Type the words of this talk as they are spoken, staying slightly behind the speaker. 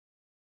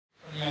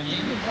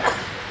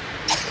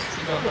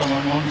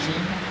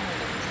machine,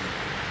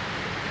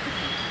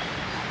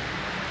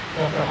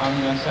 Dr.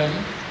 Hamid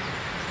Ansari,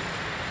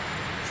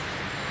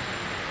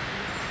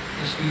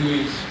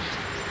 distinguished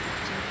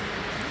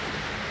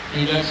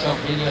leaders of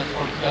various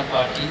political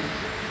parties,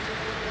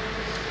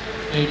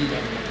 ladies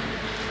and gentlemen.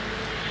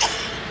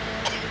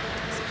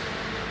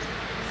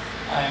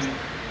 I am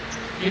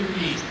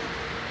deeply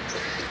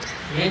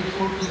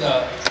grateful to the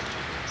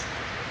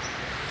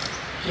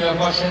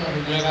chairperson of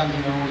the Indira Gandhi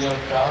Memorial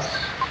Trust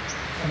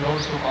and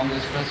also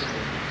Congress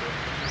President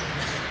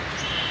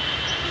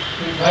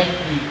to invite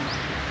me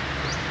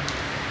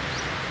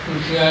to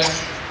share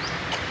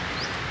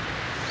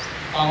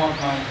some of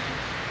my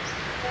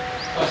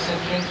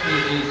perceptions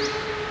with this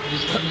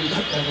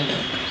distinguished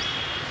president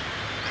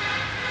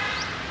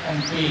and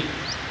pay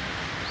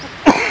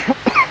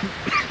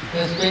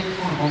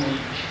respectful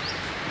homage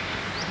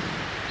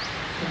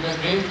to the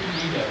great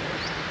leader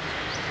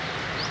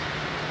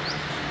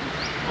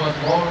who was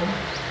born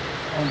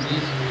on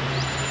this day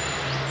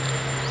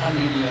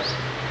 100 years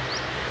ago.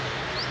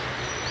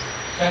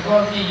 That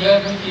was the year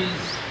which is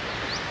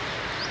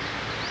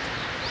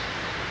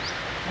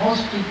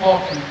most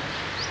important,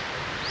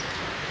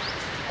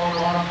 or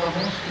one of the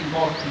most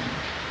important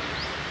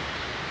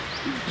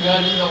year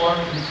in the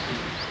world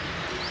history,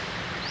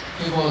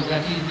 because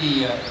that is the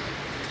year.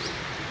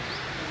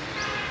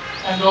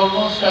 And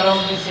almost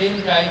around the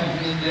same time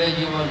when Indira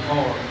Ji was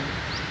born,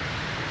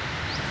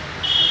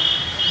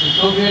 the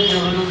Soviet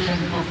Revolution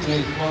took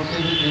place,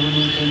 Bolshevik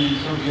Revolution in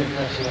Soviet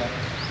Russia,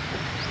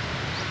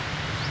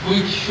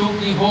 which shook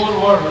the whole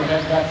world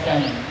at that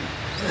time,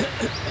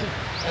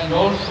 and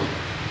also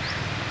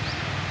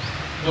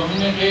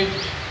dominated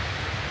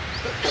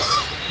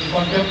the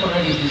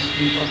contemporary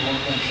history for more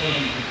than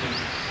 7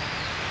 decades.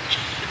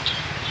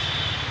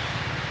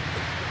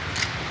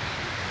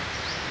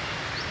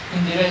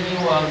 Indira Ji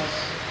was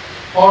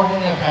born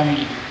in a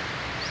family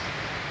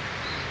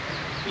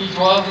which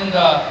was in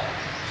the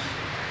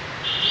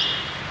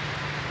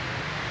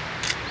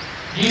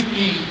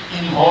deeply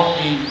involved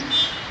in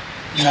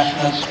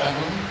national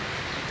struggle.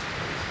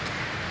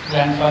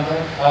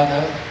 Grandfather,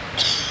 father,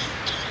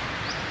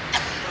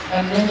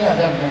 and many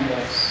other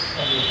members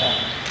of the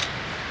family.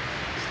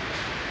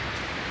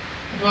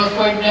 It was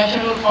quite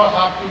natural for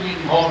her to be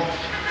involved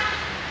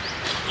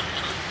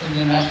in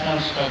the national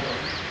struggle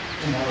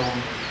in her own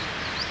way.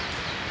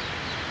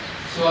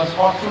 She was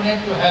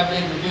fortunate to have the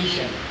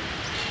education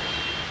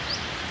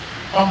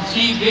from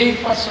 3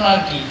 great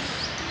personalities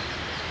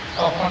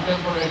of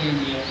contemporary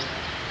India.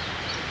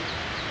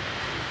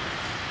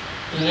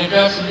 The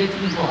letters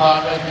written to her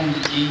by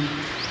Gandhiji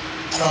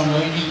from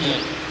Noida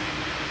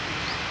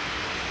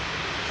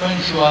when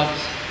she was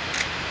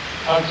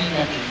 13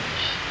 at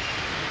age,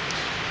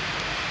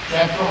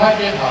 that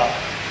provided her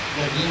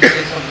the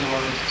glimpses of the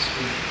world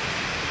history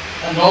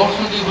and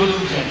also the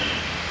evolution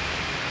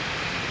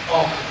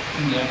of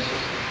Indian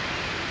society.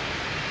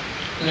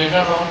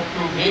 Later on,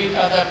 to great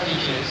other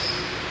teachers,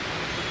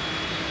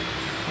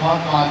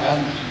 Mahatma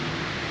Gandhi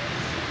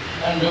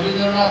and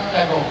Rabindranath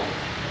Tagore,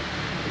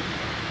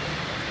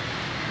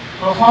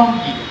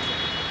 profoundly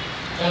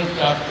helped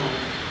her to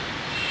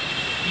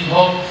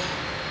evolve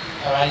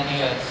her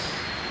ideas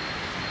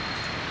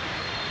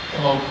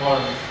about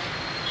world,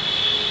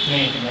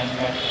 men and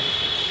matter.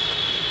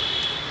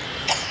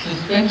 She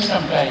spent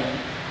some time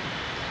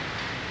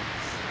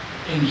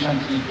in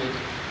Shantinipet.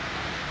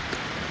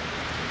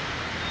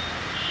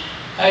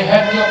 I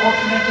had the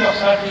opportunity of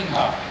serving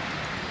her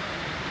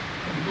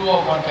in 2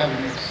 of her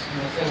cabinets in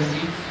the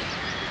 70s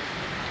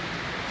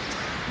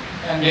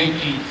and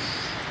 80s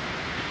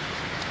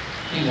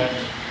in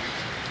London.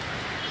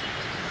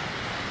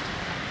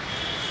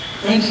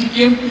 When she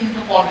came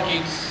into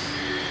politics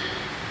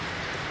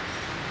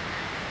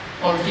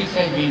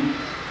has been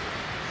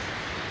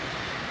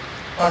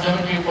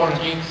parliamentary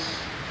politics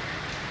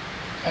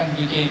and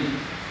became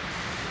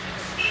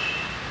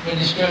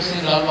ministers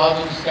in Lal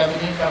Bahadur's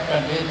cabinet after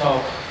death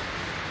of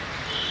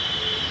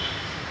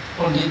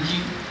Panditji,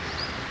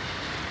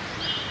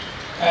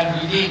 and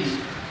within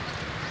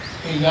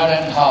a year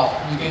and a half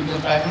became the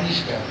Prime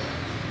Minister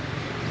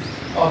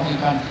of the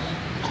country.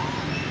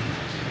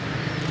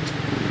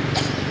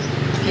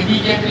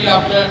 Immediately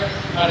after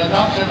her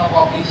assumption of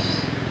office,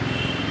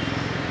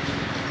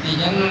 the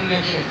general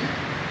election,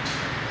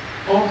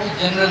 4th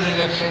general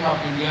election of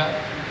India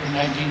in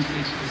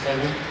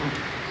 1967 took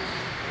place.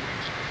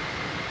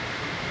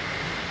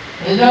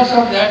 Results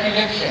of that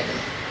election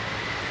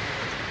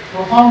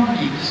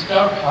profoundly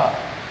disturbed her,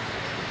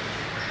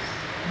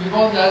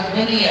 because as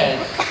many as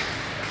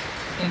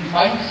in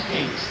 5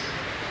 states,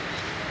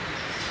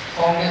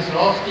 Congress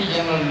lost the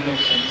general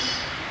elections,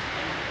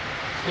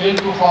 failed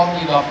to form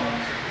the government.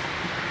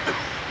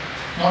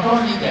 Not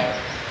only that,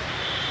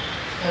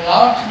 a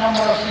large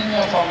number of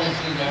senior Congress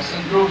leaders,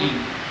 including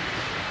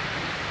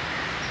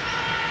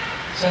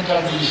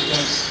central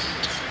ministers,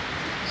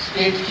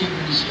 state chief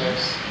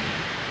ministers,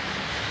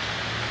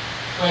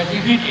 were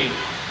defeated,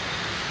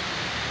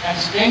 and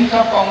strength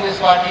of Congress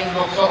party in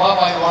Lok Sabha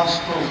by 1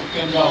 stroke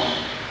came down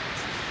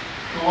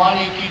to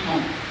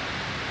 182,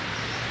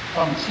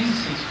 from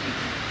 360.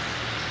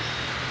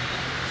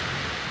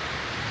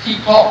 She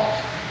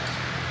thought,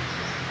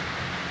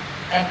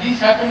 and this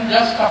happened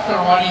just after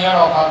 1 year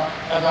of her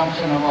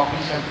assumption of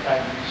office as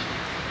Prime Minister.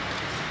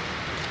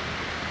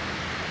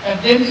 And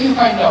then you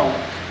find out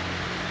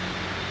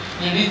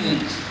the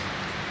reasons.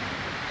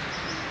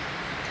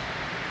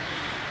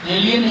 The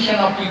alienation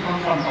of people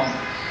from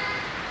Congress.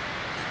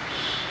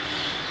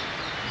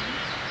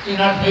 In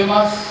her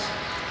famous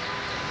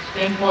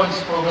 10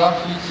 points program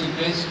which she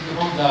placed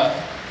before the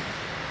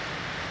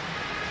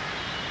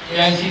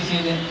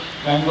AICC in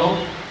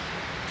Bangalore,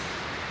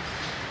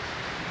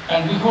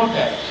 and before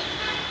that,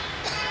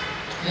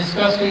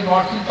 discussed in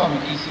working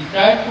committee, she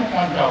tried to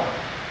point out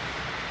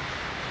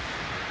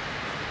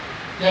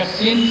that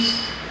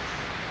since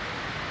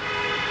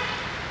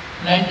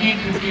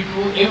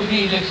 1952,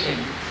 every election,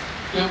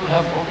 people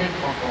have voted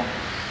for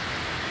Congress.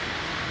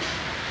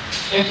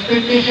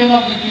 Expectation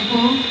of the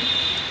people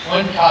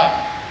went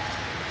high,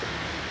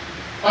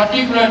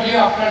 particularly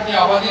after the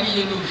Abadi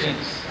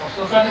resolutions of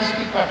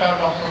socialistic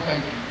pattern of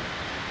society.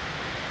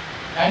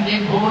 And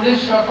in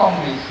Bhubaneswar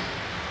Congress,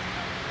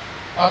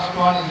 first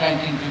one is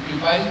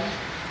 1955,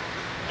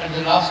 and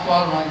the last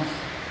one was,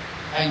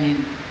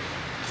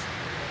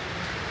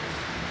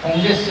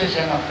 Congress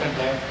session after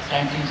that,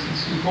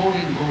 1964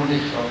 in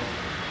Bhubaneswar,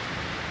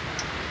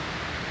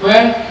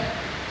 where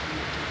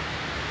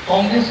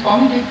Congress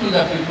committed to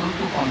the people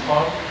to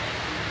control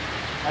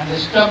and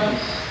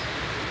establish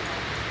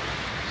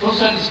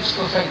socialist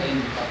society in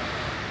the country.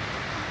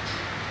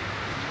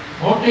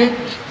 Voted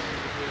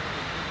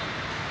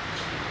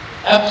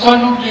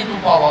absolutely to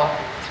power,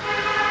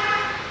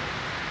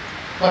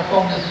 but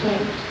Congress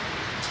failed,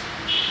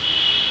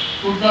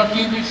 could not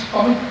keep its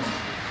commitment.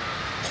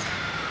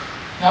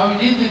 Now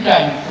it is the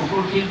time to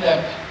fulfill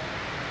that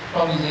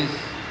promises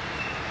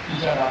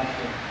which are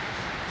unfulfilled.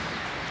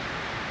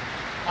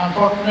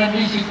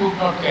 Unfortunately, she could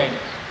not carry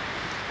it.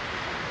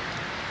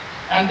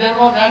 And there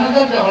was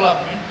another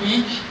development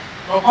which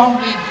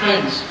profoundly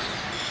influenced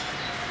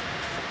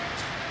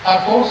her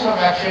course of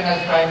action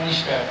as Prime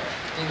Minister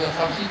in the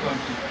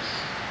subsequent years.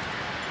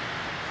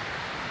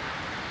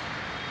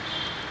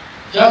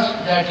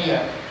 Just that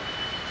year,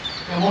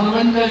 a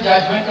monumental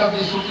judgment of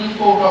the Supreme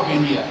Court of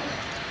India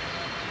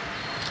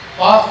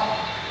was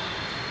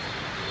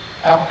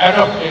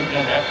adopted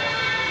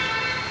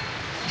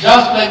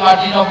just by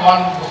margin of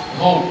one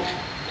vote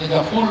in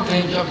the full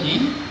bench of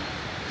the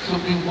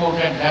Supreme Court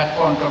at that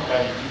point of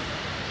time.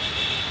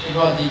 It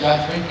was the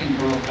judgment in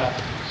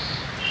bureaucracy.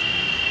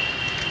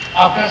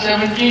 After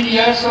 17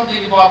 years of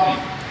the Republic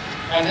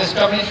and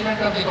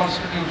establishment of the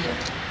Constitution,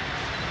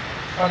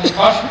 for the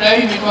first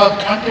time it was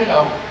pointed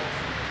out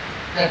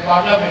that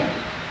Parliament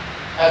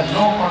has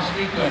no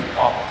constituent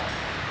power.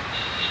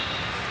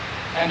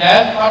 And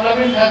as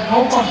Parliament has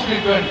no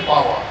constituent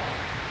power,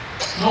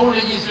 no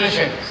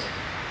legislations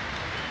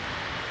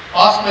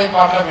passed by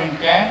Parliament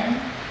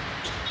can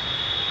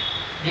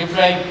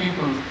deprive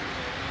people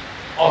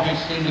of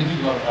its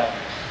individual rights.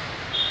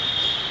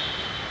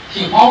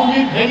 She found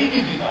it very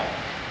difficult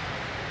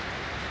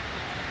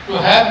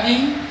to have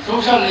the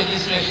social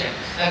legislations,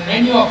 and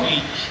many of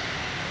which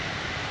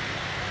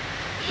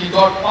she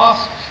got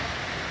passed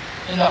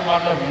in the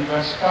Parliament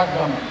were struck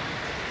down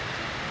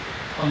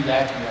on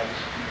that right.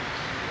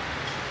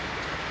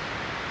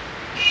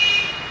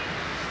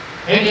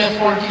 Various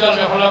political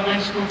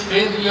developments took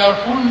place, we are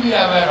fully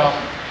aware of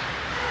it,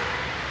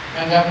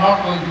 and I am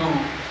not going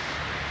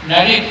to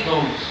narrate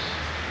those.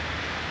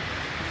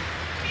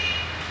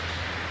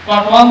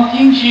 But one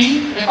thing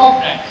she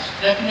recognized,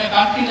 that in a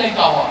country like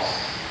ours,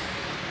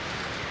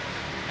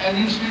 an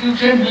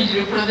institution which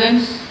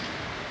represents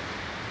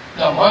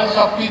the voice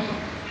of people,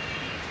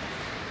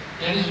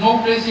 there is no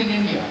place in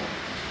India,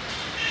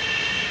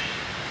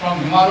 from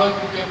Himalaya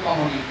to Cape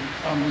Comorin,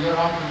 from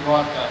Mizoram to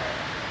Dwarka,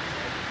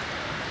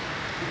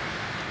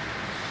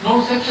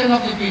 no section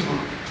of the people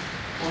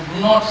who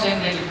do not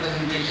send a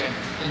representation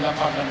in the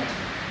Parliament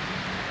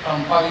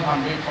from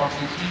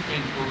 543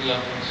 territorial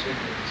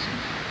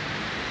constituencies.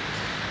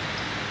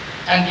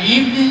 And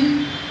if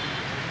the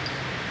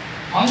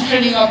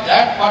functioning of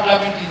that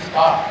Parliament is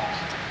carved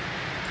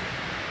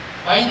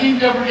by the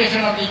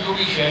interpretation of the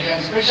judiciary,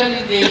 and especially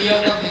the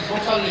areas of the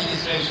social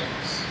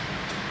legislations,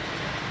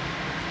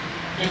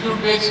 it would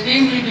be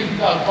extremely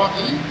difficult for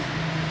the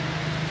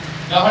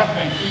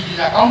government, which is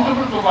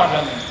accountable to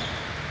Parliament,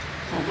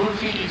 to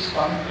fulfill its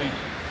commitment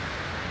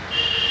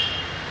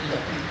to the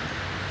people.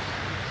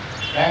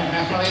 Bank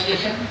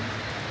nationalization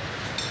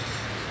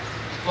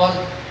was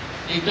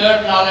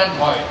declared null and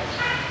void.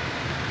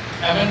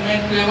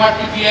 Amendment to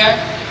MRTP Act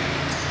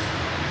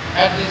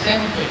had the same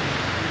effect.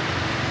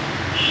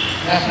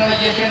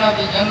 Nationalization of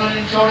the general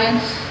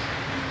insurance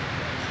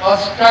was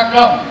struck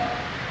down.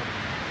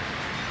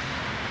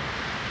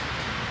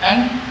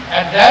 And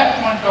at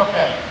that point of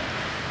time,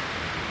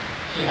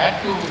 she had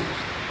to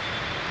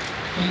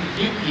think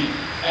deeply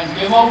and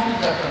came out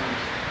with the solution.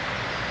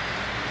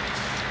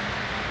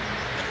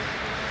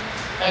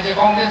 As a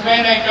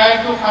congressman, I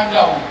tried to find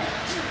out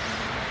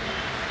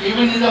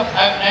Even in the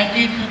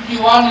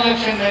 1951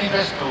 election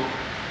manifesto,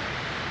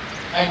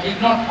 I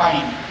did not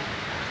find.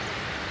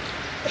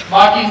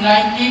 But in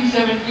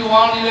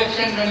 1971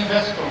 election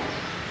manifesto,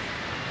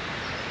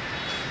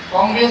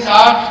 Congress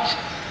asked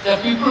the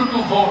people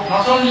to vote,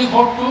 not only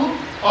vote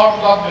for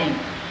government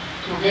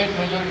to get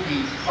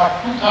majority, but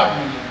 2/3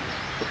 majority.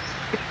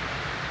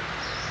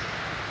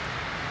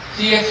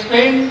 She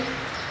explained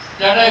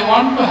that I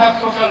want to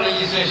have social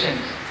legislation,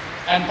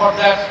 and for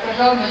that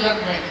special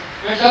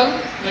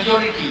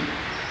majority,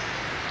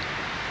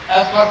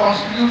 as per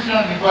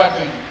constitutional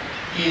requirement,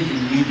 is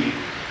needed.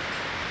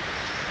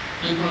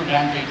 People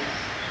granted.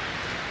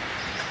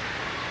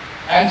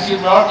 And she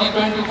brought the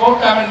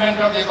 24th Amendment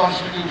of the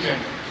Constitution,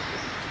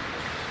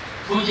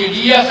 which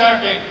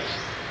reasserted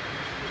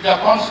the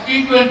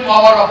constituent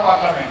power of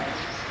Parliament,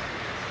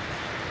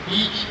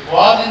 which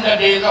was in the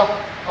days of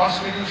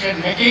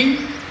Constitution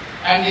making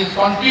and is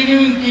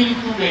continuing till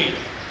today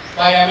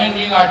by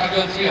amending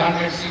Article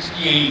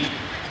 368,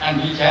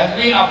 and which has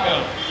been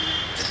upheld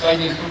by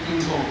the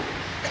Supreme Court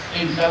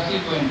in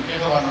subsequent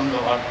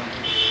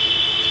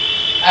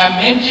I am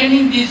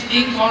mentioning these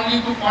things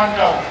only to point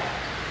out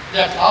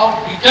that how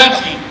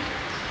determined,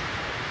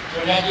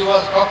 when you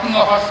was talking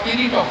of her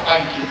spirit of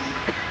fighting,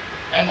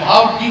 and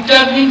how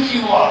determined she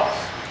was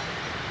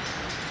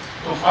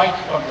to fight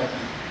for the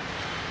people.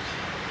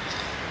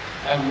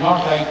 I would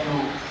not like to,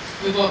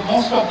 because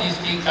most of these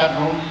things are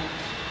known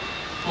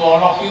to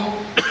all of you,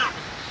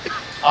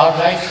 our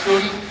life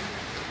story.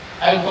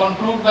 I will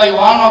conclude by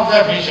one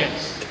observation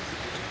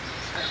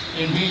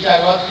in which I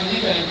was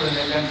physically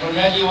present, and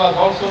Sonia was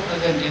also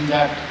present in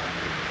that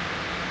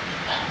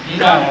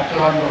dinner at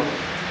London.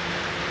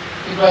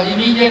 It was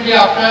immediately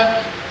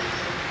after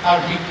her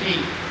victory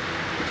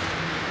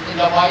in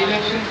the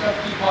by-elections of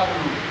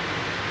Kiparu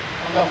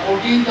on the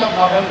 14th of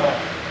November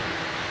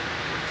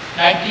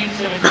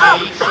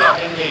 1978. She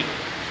attended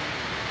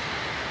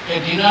a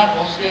dinner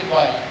hosted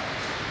by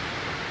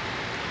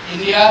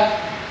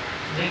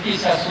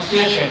India-British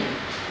Association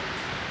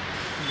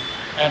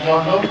at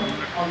London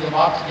on the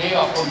birthday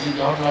of Pandit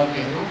Jawaharlal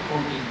Nehru,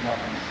 14th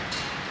November.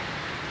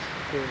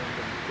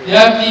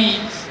 There the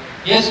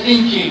guest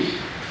in chief,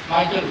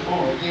 Michael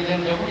Ford, the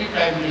then Deputy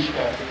Prime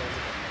Minister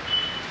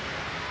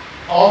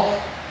of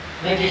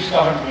British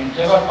government,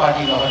 Labour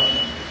Party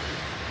government,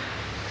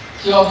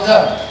 she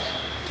observed,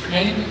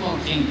 many people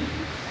think,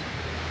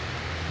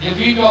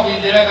 defeat of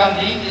Indira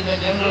Gandhi in the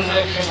general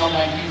election of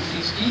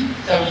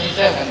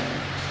 1977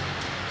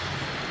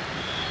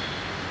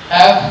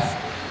 have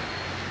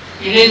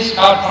erased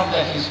her from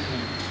the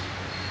history.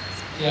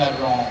 They are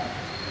wrong.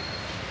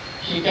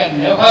 She can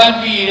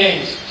never be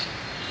erased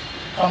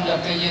from the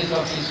pages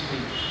of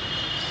history.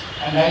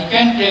 And I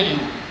can tell you,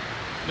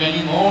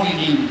 many more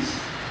innings,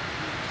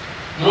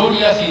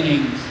 glorious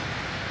innings,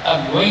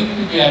 are going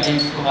to be added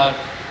to her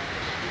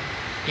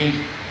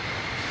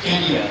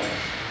career.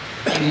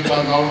 And it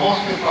was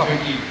almost a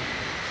prophecy,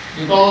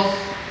 because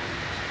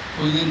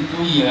within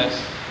 2 years,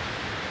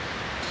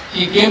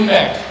 she came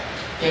back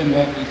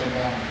with a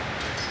bang.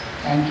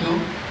 Thank you,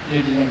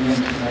 ladies and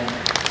gentlemen,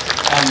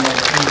 and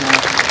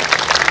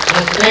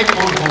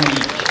respectful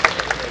homage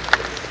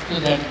to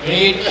that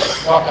great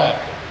daughter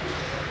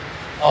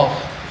of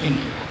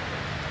India.